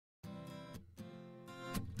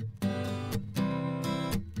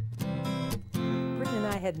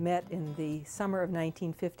had met in the summer of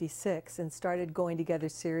 1956 and started going together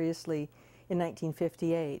seriously in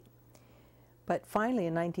 1958. But finally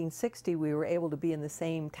in 1960 we were able to be in the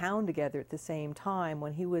same town together at the same time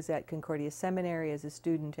when he was at Concordia Seminary as a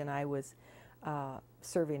student and I was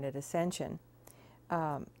serving at Ascension.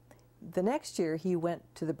 The next year he went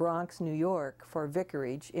to the Bronx, New York for a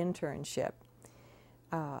vicarage internship.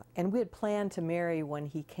 And we had planned to marry when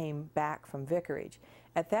he came back from vicarage.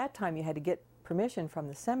 At that time you had to get permission from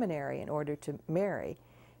the seminary in order to marry,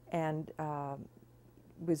 and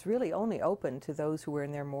was really only open to those who were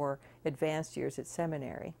in their more advanced years at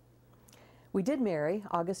seminary. We did marry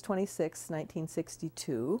August 26,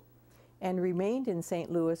 1962, and remained in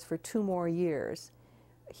St. Louis for 2 more years.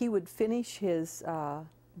 He would finish his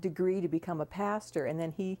degree to become a pastor, and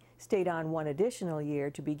then he stayed on 1 additional year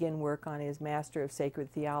to begin work on his Master of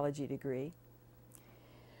Sacred Theology degree.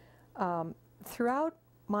 Throughout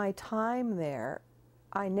my time there,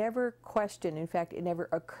 I never questioned, in fact it never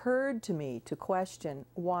occurred to me to question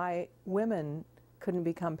why women couldn't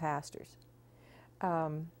become pastors.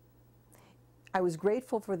 I was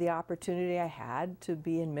grateful for the opportunity I had to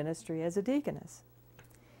be in ministry as a deaconess.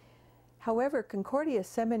 However, Concordia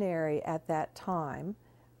Seminary at that time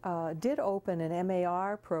did open an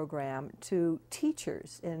MAR program to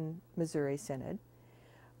teachers in Missouri Synod.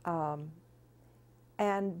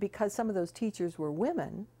 And because some of those teachers were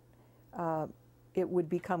women, it would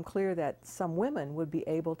become clear that some women would be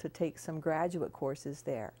able to take some graduate courses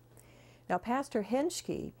there. Now, Pastor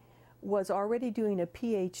Henschke was already doing a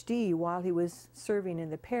PhD while he was serving in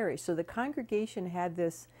the parish, so the congregation had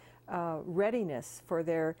this readiness for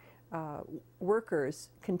their workers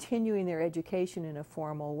continuing their education in a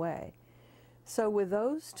formal way. So with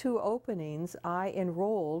those 2 openings, I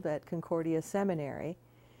enrolled at Concordia Seminary.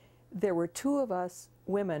 There were 2 of us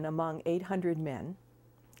women among 800 men.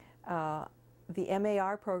 The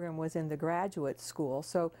MAR program was in the graduate school,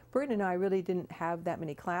 so Burton and I really didn't have that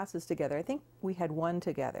many classes together. I think we had 1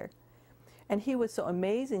 together. And he was so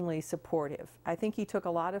amazingly supportive. I think he took a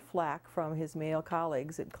lot of flack from his male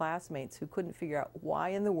colleagues and classmates who couldn't figure out why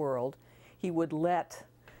in the world he would let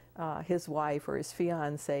his wife or his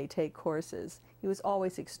fiancée take courses. He was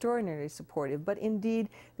always extraordinarily supportive, but indeed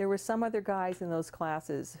there were some other guys in those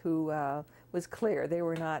classes who was clear they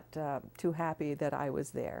were not too happy that I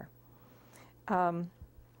was there.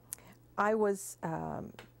 I was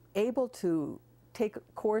able to take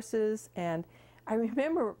courses, and I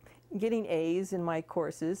remember getting A's in my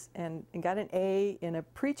courses and got an A in a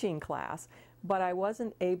preaching class, but I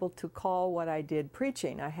wasn't able to call what I did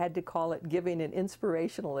preaching. I had to call it giving an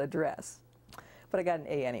inspirational address, but I got an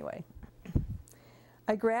A anyway.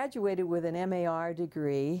 I graduated with an MAR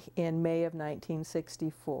degree in May of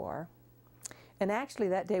 1964, and actually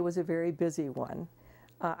that day was a very busy one.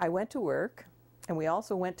 I went to work, and we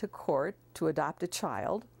also went to court to adopt a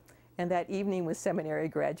child, and that evening was seminary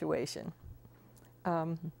graduation.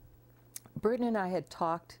 Burton and I had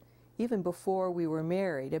talked even before we were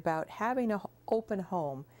married about having an open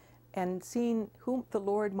home and seeing whom the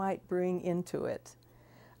Lord might bring into it.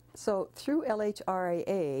 So through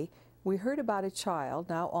LHRAA, we heard about a child,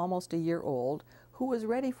 now almost a year old, who was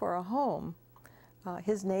ready for a home.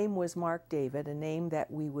 His name was Mark David, a name that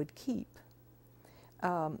we would keep.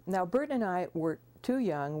 Now Burton and I were too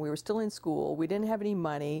young, we were still in school, we didn't have any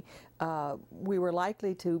money, we were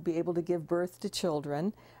likely to be able to give birth to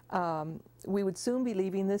children, we would soon be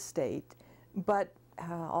leaving the state, but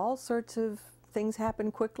all sorts of things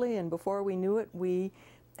happened quickly, and before we knew it we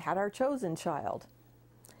had our chosen child.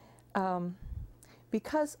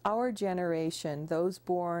 Because our generation, those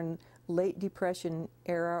born late Depression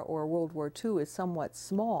era or World War II, is somewhat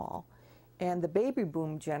small, and the baby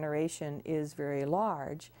boom generation is very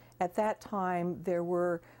large, at that time there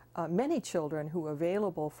were many children who were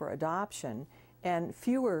available for adoption and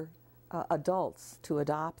fewer adults to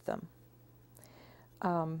adopt them.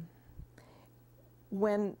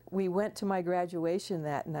 When we went to my graduation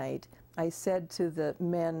that night, I said to the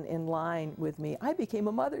men in line with me, "I became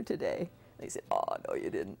a mother today." They said, "Oh, no, you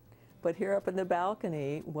didn't." But here up in the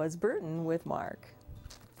balcony was Burton with Mark.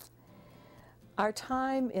 Our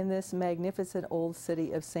time in this magnificent old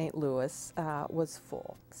city of St. Louis was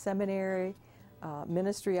full. Seminary,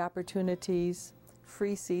 ministry opportunities,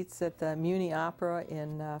 free seats at the Muni Opera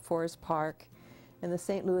in Forest Park, and the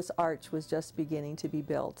St. Louis Arch was just beginning to be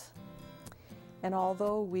built. And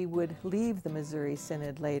although we would leave the Missouri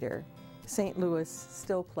Synod later, St. Louis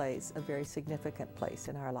still plays a very significant place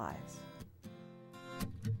in our lives.